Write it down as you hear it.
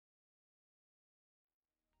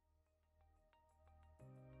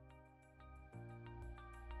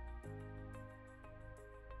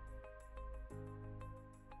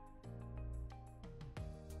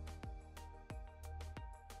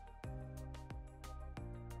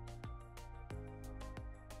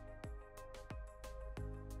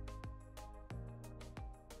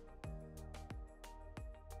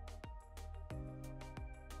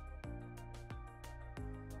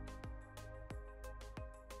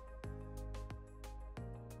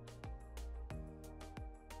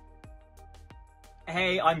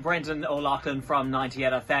Hey, I'm Brendan O'Loughlin from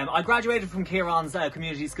 98 FM. I graduated from StCiarán's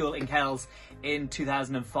community school in Kells in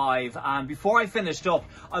 2005, and before I finished up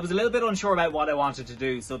I was a little bit unsure about what I wanted to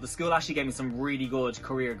do, so the school actually gave me some really good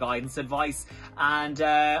career guidance advice, and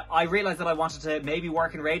I realised that I wanted to maybe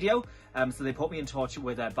work in radio. So they put me in touch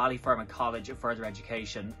with Ballyfermot College of Further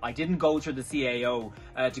Education. I didn't go through the CAO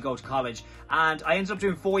to go to college, and I ended up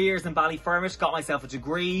doing 4 years in Ballyfermot, got myself a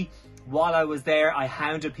degree. While I was there, I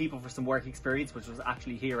hounded people for some work experience, which was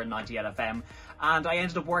actually here in 98 FM, and I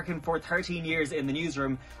ended up working for 13 years in the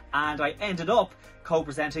newsroom, and I ended up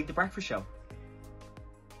co-presenting The Breakfast Show.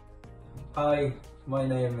 Hi, my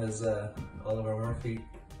name is Oliver Murphy.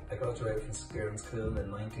 I graduated from StCiarán School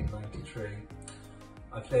in 1993.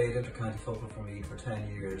 I played inter-county football for Meath for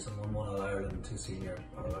 10 years and won 1 All-Ireland and 2 senior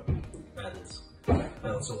medals. I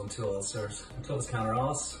also won 2 All-Stars. My club is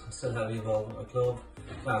Ross. I'm still heavily involved with my club.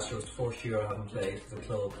 Last year was the 4th year I haven't played for the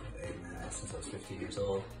club since I was 50 years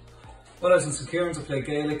old. When I was in St.Ciarán's, I played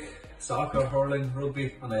Gaelic, soccer, hurling,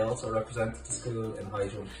 rugby, and I also represented the school in high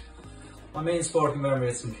jump. My main sporting memory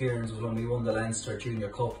at St.Ciarán's was when we won the Leinster Junior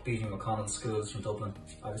Cup, beating O'Connell's schools from Dublin.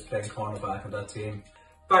 I was playing cornerback on that team.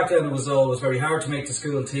 Back then it was always very hard to make the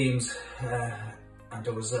school teams, and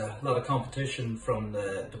there was a lot of competition from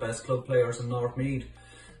the best club players in North Meath.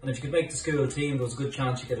 And if you could make the school team, there was a good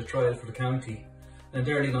chance you get a trial for the county. In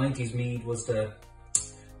the early 90s, Meath was the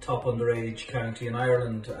top underage county in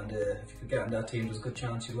Ireland, and if you could get in that team, there's a good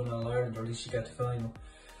chance you'd win All-Ireland, or at least you get to final.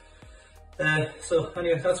 So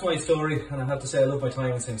anyway, that's my story, and I have to say I love my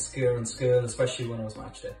time in St.Ciarán School, especially when I was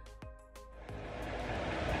match day.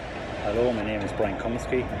 Hello, my name is Brian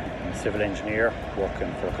Comiskey. I'm a civil engineer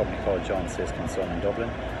working for a company called John Sisk & Son in Dublin.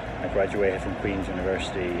 I graduated from Queen's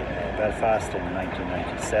University Belfast in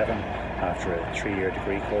 1997 after a 3-year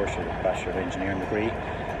degree course, a Bachelor of Engineering degree.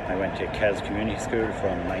 I went to Kells Community School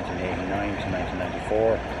from 1989 to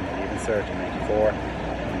 1994, my leaving cert in 94.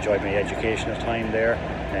 Enjoyed my educational time there.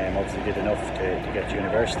 Obviously did enough to get to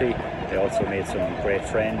university. I also made some great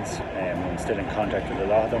friends. I'm still in contact with a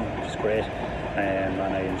lot of them, which is great. And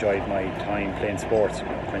I enjoyed my time playing sports.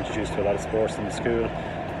 I was introduced to a lot of sports in the school.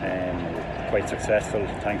 Quite successful,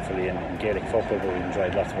 thankfully, in Gaelic football, but we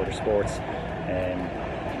enjoyed lots of other sports.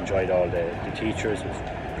 Enjoyed all the teachers, with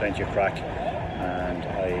plenty of crack. And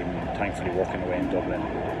I'm thankfully working away in Dublin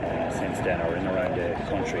since then, or in around the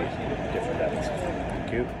country at different levels.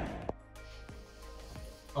 Thank you.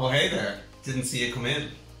 Oh, hey there. Didn't see you come in.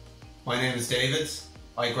 My name is David.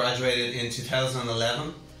 I graduated in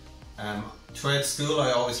 2011. Throughout school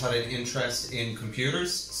I always had an interest in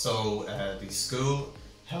computers, so the school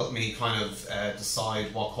helped me kind of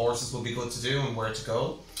decide what courses would be good to do and where to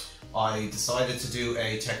go. I decided to do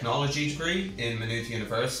a technology degree in Maynooth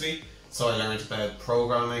University, so I learned about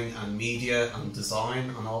programming and media and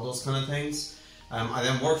design and all those kind of things. I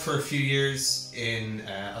then worked for a few years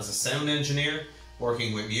as a sound engineer,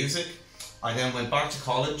 working with music. I then went back to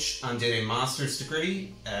college and did a master's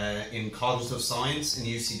degree in cognitive science in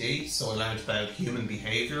UCD, so I learned about human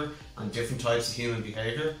behaviour and different types of human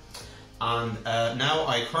behaviour. And now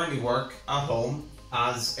I currently work at home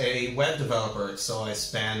as a web developer, so I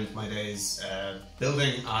spend my days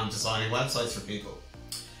building and designing websites for people.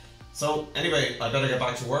 So anyway, I better get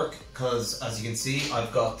back to work, because as you can see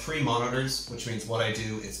I've got 3 monitors, which means what I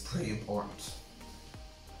do is pretty important.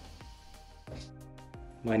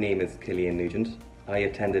 My name is Cillian Nugent. I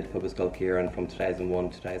attended Public School StCiarán from 2001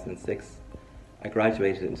 to 2006. I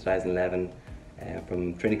graduated in 2011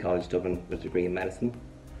 from Trinity College Dublin with a degree in medicine.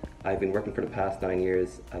 I've been working for the past 9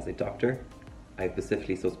 years as a doctor. I've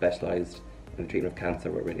specifically specialised in the treatment of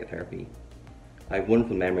cancer with radiotherapy. I have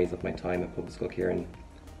wonderful memories of my time at Public School StCiarán.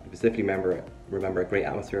 I specifically remember a great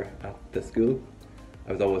atmosphere at the school.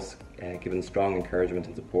 I was always given strong encouragement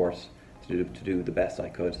and support to do the best I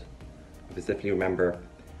could. I specifically remember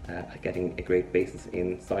getting a great basis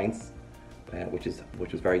in science, which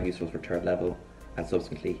was very useful for 3rd level and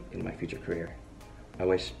subsequently in my future career. I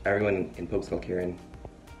wish everyone in Public School StCiarán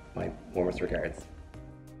my warmest regards.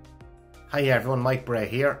 Hi everyone, Mike Bray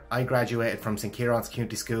here. I graduated from St. Ciarán's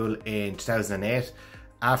Community School in 2008.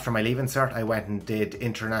 After my leaving cert, I went and did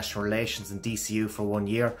international relations in DCU for 1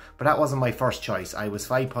 year, but that wasn't my first choice. I was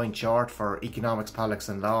 5 points short for economics, politics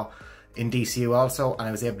and law in DCU also, and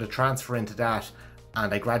I was able to transfer into that,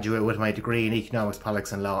 and I graduated with my degree in economics,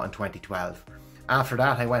 politics and law in 2012. After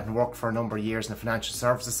that, I went and worked for a number of years in the financial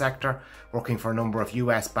services sector, working for a number of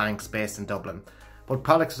US banks based in Dublin. But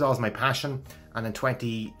politics was always my passion, and in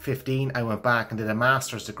 2015 I went back and did a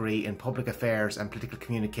master's degree in public affairs and political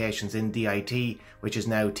communications in DIT, which is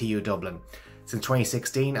now TU Dublin. Since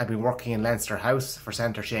 2016, I've been working in Leinster House for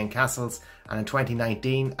Senator Shane Castles, and in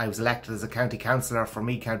 2019, I was elected as a county councillor for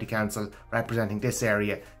Meath County Council, representing this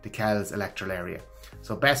area, the Kells electoral area.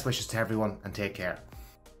 So best wishes to everyone and take care.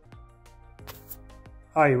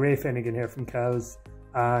 Hi, Ray Finnegan here from Kells,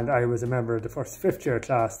 and I was a member of the first 5th year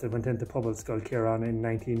class that went into StCiarán in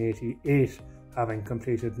 1988, having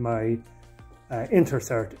completed my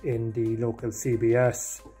intercert in the local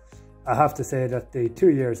CBS. I have to say that the 2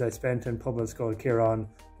 years I spent in StCiarán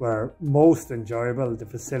were most enjoyable. The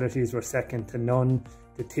facilities were second to none.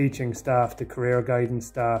 The teaching staff, the career guidance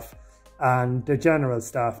staff, and the general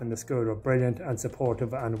staff in the school were brilliant and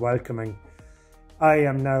supportive and welcoming. I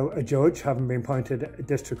am now a judge, having been appointed a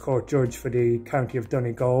District Court Judge for the County of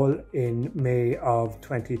Donegal in May of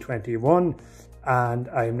 2021, and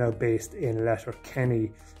I am now based in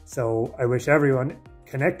Letterkenny. So I wish everyone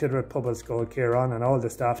connected with StCiarán and all the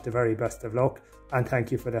staff the very best of luck, and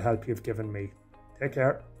thank you for the help you've given me. Take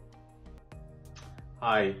care.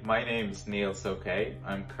 Hi, my name's Neil Sokay.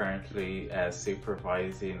 I'm currently a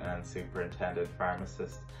supervising and superintendent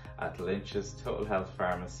pharmacist at Lynch's Total Health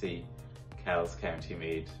Pharmacy, Kells, County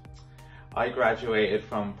Meath. I graduated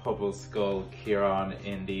from StCiarán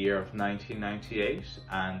in the year of 1998,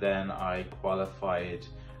 and then I qualified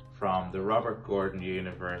from the Robert Gordon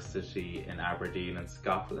University in Aberdeen in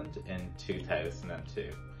Scotland in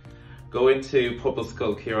 2002. Going to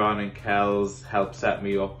StCiarán in Kells helped set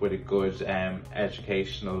me up with a good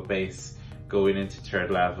educational base going into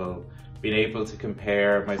 3rd level. Being able to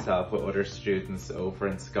compare myself with other students over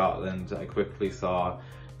in Scotland, I quickly saw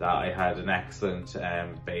that I had an excellent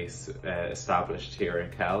base established here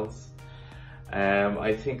in Kells.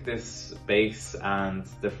 I think this base and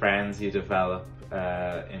the friends you develop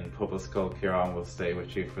in StCiarán will stay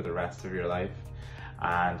with you for the rest of your life,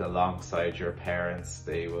 and alongside your parents,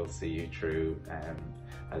 they will see you through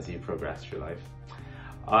as you progress through life.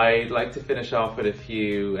 I'd like to finish off with a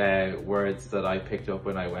few words that I picked up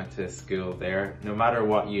when I went to school there. No matter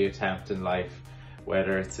what you attempt in life,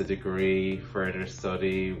 whether it's a degree, further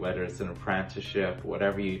study, whether it's an apprenticeship,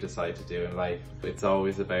 whatever you decide to do in life, it's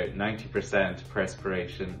always about 90%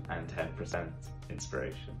 perspiration and 10%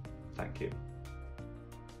 inspiration. Thank you.